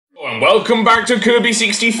welcome back to Kirby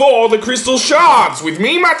 64, the Crystal Shards, with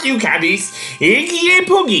me, Matthew Caddis, aka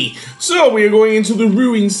Puggy. So, we are going into the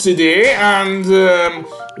ruins today, and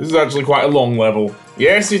this is actually quite a long level.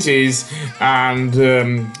 Yes, it is, and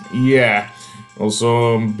yeah.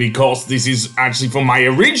 Also, because this is actually from my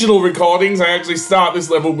original recordings, I actually start this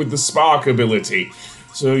level with the Spark ability.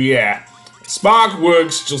 So yeah, Spark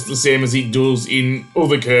works just the same as it does in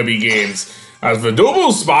other Kirby games. As for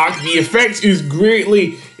Double Spark, the effect is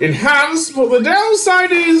greatly enhanced, but the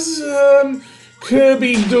downside is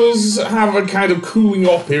Kirby does have a kind of cooling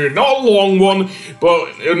off period. Not a long one,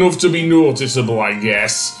 but enough to be noticeable, I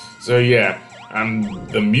guess. So yeah, and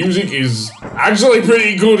the music is actually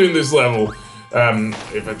pretty good in this level.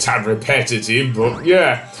 If a tad repetitive, but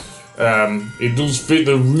yeah, it does fit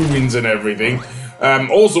the ruins and everything.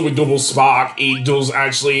 Also with Double Spark, it does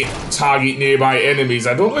actually target nearby enemies.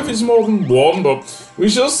 I don't know if it's more than one, but we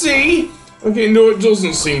shall see. Okay, no, it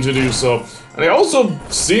doesn't seem to do so. And it also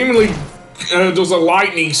seemingly does a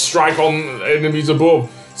lightning strike on enemies above.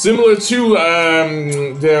 Similar to,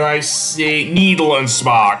 dare I say, Needle and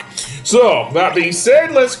Spark. So, that being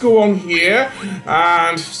said, let's go on here.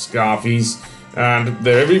 And Scarfies. And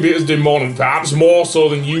they're every bit as demonic, perhaps more so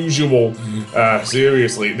than usual.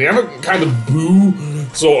 Seriously, they have a kind of boo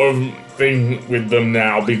sort of thing with them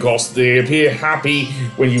now because they appear happy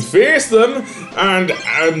when you face them and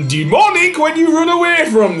demonic when you run away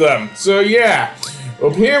from them. So yeah,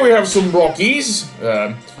 up here we have some Rockies.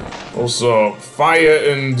 Also, fire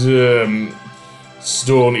and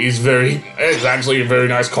stone is it's actually a very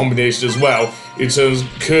nice combination as well. It turns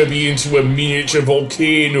Kirby into a miniature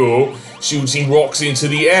volcano, shooting rocks into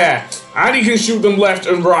the air. And he can shoot them left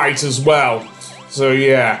and right as well. So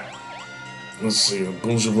yeah. Let's see, a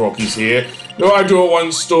bunch of Rockies here. No, I don't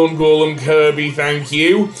want Stone Golem Kirby, thank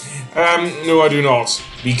you. No, I do not.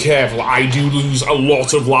 Be careful, I do lose a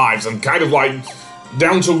lot of lives. I'm kind of like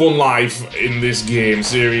down to 1 life in this game,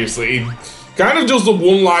 seriously. It kind of does the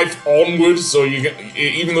 1 life onward, so you get,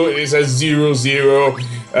 even though it says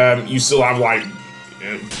 0-0, you still have like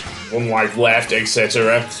 1 life left,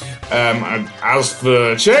 etc. As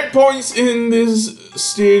for checkpoints in these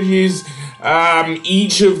stages,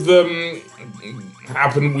 each of them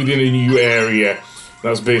happen within a new area.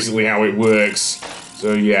 That's basically how it works.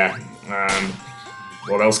 So yeah,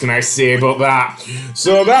 what else can I say about that?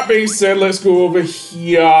 So that being said, let's go over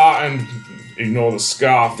here and ignore the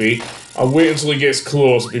Scarfy. I'll wait until he gets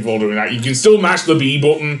close before doing that. You can still mash the B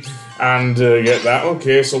button and get that.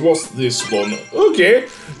 Okay, so what's this one? Okay.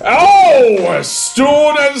 Oh,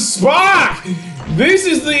 Stone and Spark! This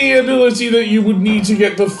is the ability that you would need to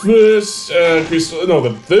get the first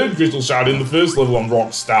the third crystal shard in the first level on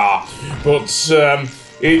Rockstar. But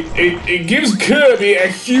it gives Kirby a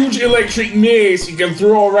huge electric mace he can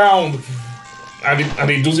throw around. And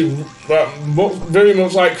he does it very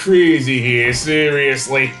much like crazy here,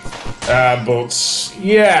 seriously. But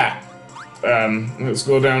yeah. Let's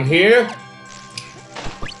go down here.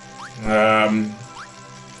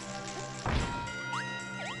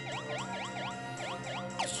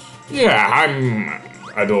 Yeah,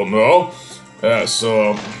 I don't know.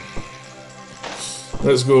 So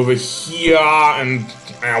let's go over here and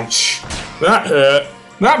ouch. That hurt.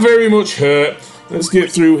 That very much hurt. Let's get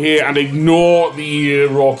through here and ignore the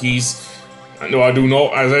Rockies. No, I do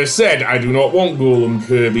not. As I said, I do not want Golem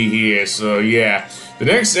Kirby here. So yeah. The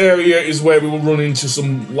next area is where we will run into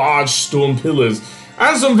some large stone pillars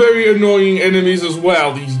and some very annoying enemies as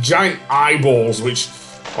well. These giant eyeballs, which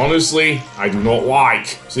honestly I do not like.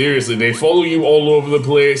 Seriously, they follow you all over the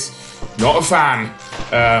place. Not a fan.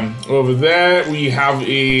 Over there we have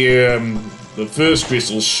the first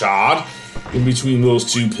crystal shard in between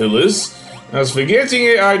those 2 pillars. As for getting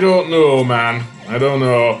it, I don't know, man. I don't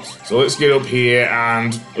know. So let's get up here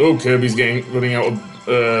and Kirby's running out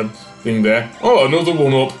of thing there. Oh, another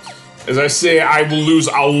one up. As I say, I will lose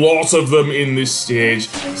a lot of them in this stage.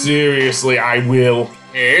 Seriously, I will.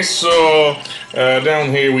 Okay, so down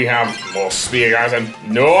here we have more spear guys, and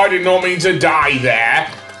no, I did not mean to die there.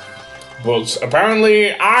 But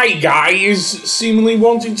apparently, Guy is seemingly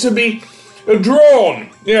wanting to be a drone.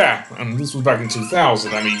 Yeah, and this was back in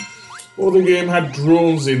 2000. I mean, well, the game had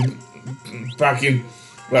drones back in,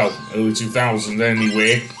 well, early 2000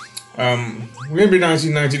 anyway. Maybe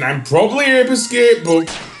 1999, probably Ape Escape, but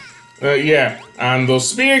yeah. And those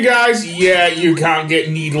spear guys, yeah, you can't get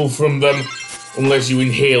needle from them unless you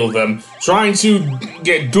inhale them. Trying to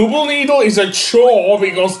get double needle is a chore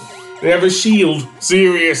because they have a shield,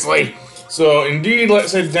 seriously. So indeed,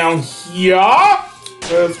 let's head down here,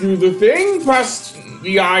 through the thing, past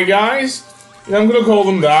the guys. Yeah, I'm gonna call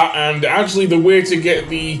them that, and actually the way to get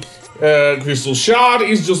the crystal shard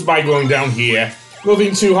is just by going down here.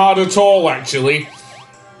 Nothing too hard at all, actually.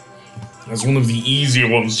 That's one of the easier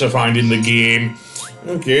ones to find in the game.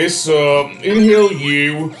 Okay, so inhale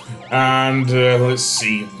you, and let's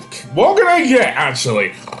see. What can I get,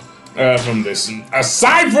 actually, from this?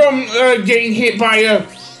 Aside from getting hit by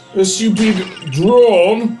a stupid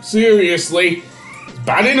drone, seriously, it's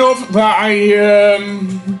bad enough that I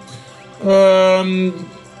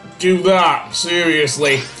do that,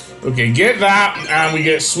 seriously. Okay, get that, and we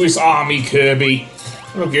get Swiss Army Kirby.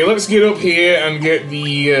 Okay, let's get up here and get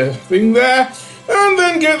the thing there, and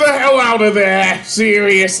then get the hell out of there,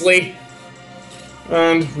 seriously.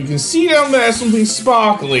 And we can see down there something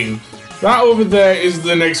sparkling. That over there is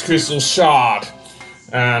the next crystal shard.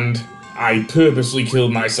 And I purposely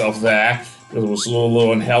killed myself there, because I was so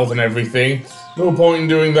low on health and everything. No point in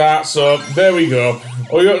doing that, so there we go.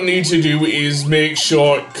 All you need to do is make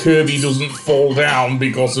sure Kirby doesn't fall down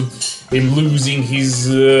because of him losing his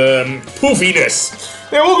puffiness.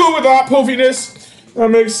 Yeah, we'll go with that, puffiness. That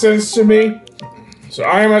makes sense to me. So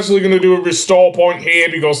I am actually going to do a restore point here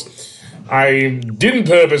because I didn't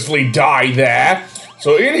purposely die there.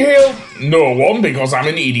 So inhale no one because I'm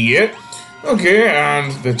an idiot. Okay,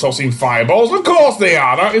 and they're tossing fireballs. Of course they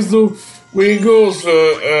are. That is the way it goes for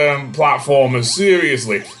platformers,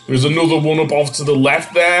 seriously. There's another one up off to the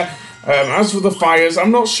left there. As for the fires,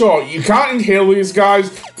 I'm not sure. You can't inhale these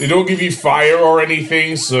guys. They don't give you fire or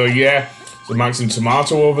anything, so yeah. So Maxim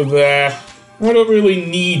Tomato over there. I don't really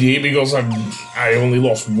need it because I only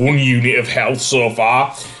lost 1 unit of health so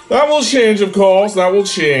far. That will change, of course. That will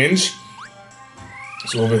change.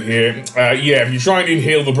 So over here, yeah, if you try and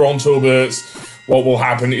inhale the Brontoberts, what will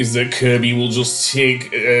happen is that Kirby will just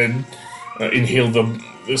take inhale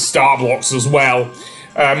the star blocks as well.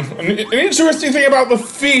 An interesting thing about the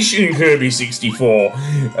fish in Kirby 64,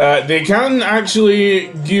 they can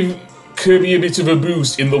actually give Kirby a bit of a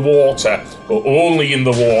boost in the water, but only in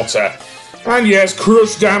the water. And yes,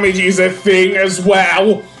 crush damage is a thing as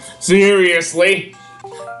well. Seriously.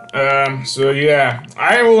 So yeah,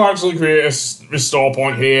 I will actually create a restore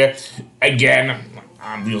point here again,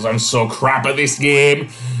 because I'm so crap at this game.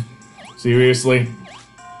 Seriously.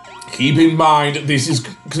 Keep in mind, this is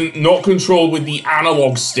not controlled with the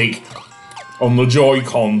analog stick on the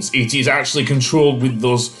Joy-Cons. It is actually controlled with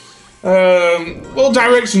those, well,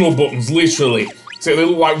 directional buttons, literally. So they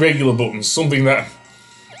look like regular buttons, something that...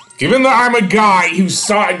 Given that I'm a guy who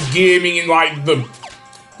started gaming in, like, the...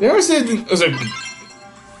 Dare I say, as a...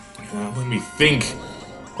 let me think.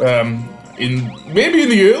 Maybe in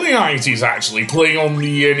the early 90s, actually, playing on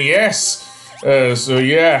the NES. So,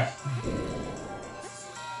 yeah.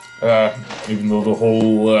 Even though the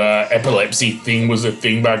whole epilepsy thing was a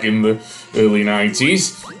thing back in the early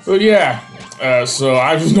 90s. But, yeah. So,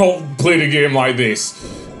 I've not played a game like this.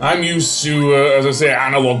 I'm used to, as I say,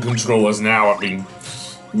 analog controllers now. I've been...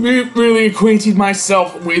 really acquainted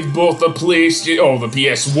myself with both the PlayStation, or the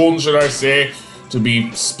PS1, should I say, to be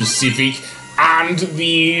specific, and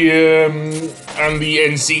the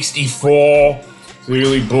N64. So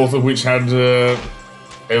really, both of which had, there's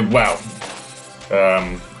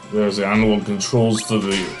the analog controls for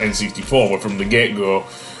the N64 were from the get-go.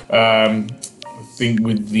 I think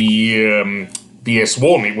with the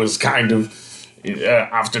PS1, it was kind of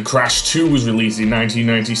after Crash 2 was released in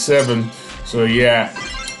 1997. So yeah.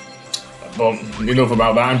 But enough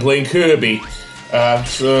about that, I'm playing Kirby.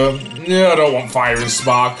 So, yeah, I don't want Fire and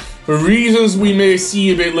Spark. For reasons we may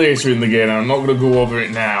see a bit later in the game, I'm not going to go over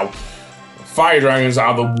it now. Fire Dragons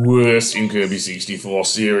are the worst in Kirby 64,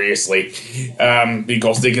 seriously.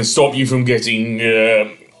 Because they can stop you from getting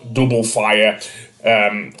double fire.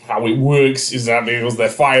 How it works is that because their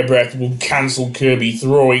Fire Breath will cancel Kirby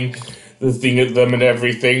throwing the thing at them and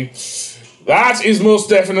everything. That is most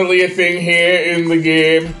definitely a thing here in the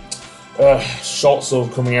game. Shots are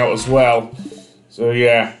coming out as well. So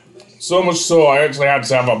yeah, so much so I actually had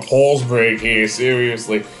to have a pause break here,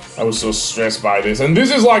 seriously. I was so stressed by this. And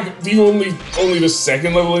this is like the only the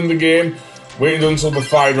second level in the game. Waited until the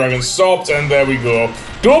Fire Dragon stopped, and there we go.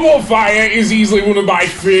 Double Fire is easily one of my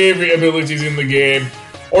favourite abilities in the game.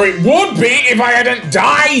 Or it would be if I hadn't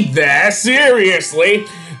died there, seriously.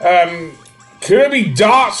 Kirby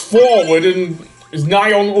darts forward and is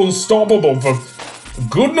nigh on unstoppable for a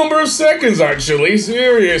good number of seconds, actually,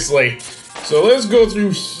 seriously. So let's go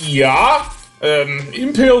through here,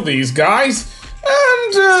 impale these guys,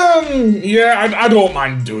 and, yeah, I don't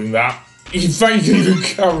mind doing that. In fact, you can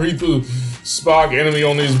carry the Spark enemy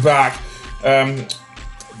on his back,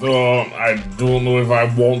 though I don't know if I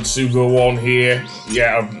want to go on here.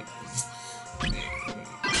 Yeah,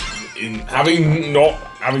 having not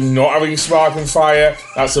not having spark and fire,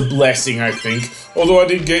 that's a blessing, I think. Although I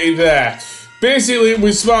did get it there. Basically,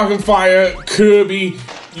 with spark and fire, Kirby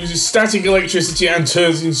uses static electricity and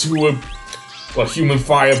turns into a human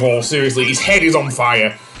fireball. Seriously, his head is on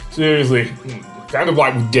fire. Seriously, kind of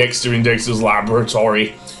like with Dexter in Dexter's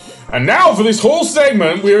Laboratory. And now, for this whole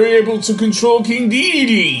segment, we're able to control King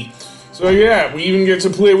Dedede. So yeah, we even get to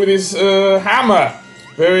play with his hammer.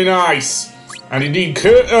 Very nice. And indeed,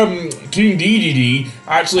 King Dedede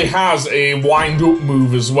actually has a wind-up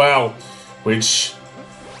move as well, which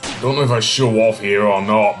I don't know if I show off here or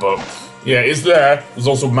not, but yeah, it's there. There's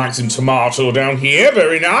also Maxim Tomato down here.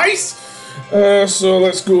 Very nice. So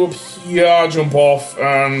let's go up here, jump off,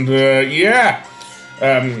 and yeah.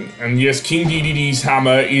 And yes, King Dedede's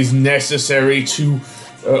hammer is necessary to,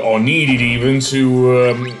 or needed even,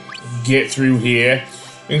 to get through here.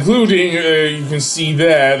 Including, you can see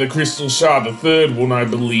there, the Crystal Shard, the third one, I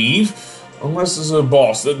believe. Unless there's a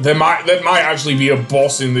boss. There might actually be a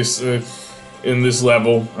boss in this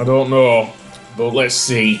level. I don't know. But let's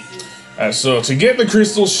see. So, to get the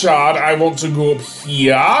Crystal Shard, I want to go up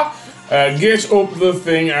here. Get up the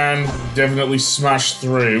thing and definitely smash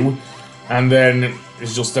through. And then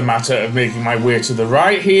it's just a matter of making my way to the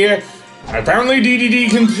right here. Apparently, Dedede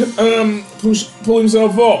can pull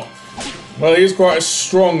himself up. Well, he is quite a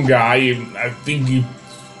strong guy. I think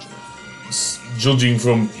judging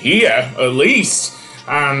from here, at least.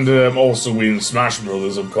 And also in Smash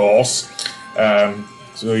Brothers, of course.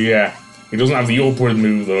 So yeah, he doesn't have the upward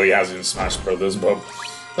move, though he has in Smash Brothers, but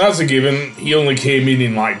that's a given. He only came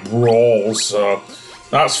in like Brawl, so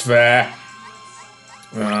that's fair.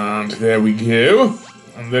 And there we go.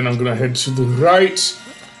 And then I'm going to head to the right.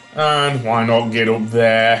 And why not get up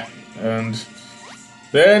there? And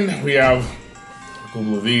then we have a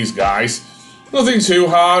couple of these guys. Nothing too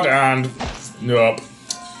hard, and nope.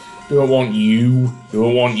 Don't want you.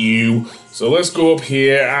 Don't want you. So let's go up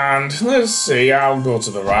here, and let's see. I'll go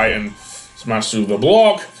to the right and smash through the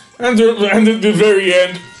block. And at the very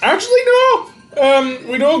end, actually no.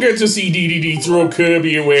 We don't get to see Dedede throw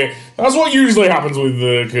Kirby away. That's what usually happens with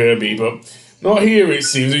Kirby, but not here it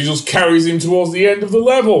seems. He just carries him towards the end of the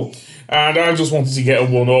level. And I just wanted to get a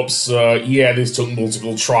 1-up, so yeah, this took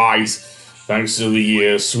multiple tries, thanks to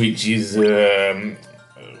the Switch's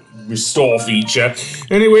restore feature.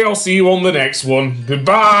 Anyway, I'll see you on the next one.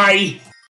 Goodbye!